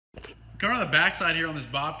Coming on the backside here on this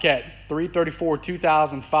Bobcat 334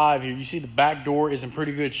 2005 here, you see the back door is in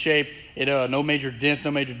pretty good shape. No major dents,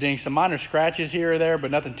 no major dings. Some minor scratches here or there,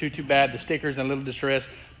 but nothing too bad. The stickers and a little distress,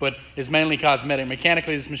 but it's mainly cosmetic.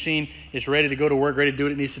 Mechanically, this machine is ready to go to work, ready to do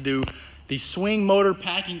what it needs to do. The swing motor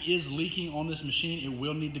packing is leaking on this machine. It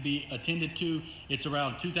will need to be attended to. It's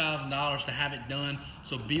around $2,000 to have it done,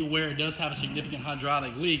 so be aware it does have a significant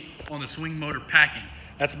hydraulic leak on the swing motor packing.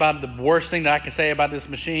 That's about the worst thing that I can say about this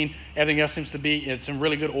machine. Everything else seems to be, it's in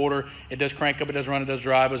really good order. It does crank up, it does run, it does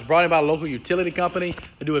drive. It was brought in by a local utility company.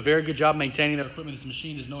 They do a very good job maintaining their equipment. This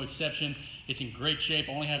machine is no exception. It's in great shape,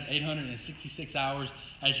 only has 866 hours,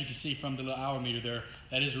 as you can see from the little hour meter there.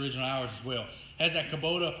 That is original hours as well. Has that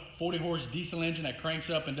Kubota 40-horse diesel engine that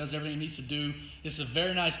cranks up and does everything it needs to do. It's a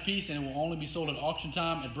very nice piece, and it will only be sold at auction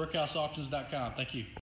time at brookhouseauctions.com. Thank you.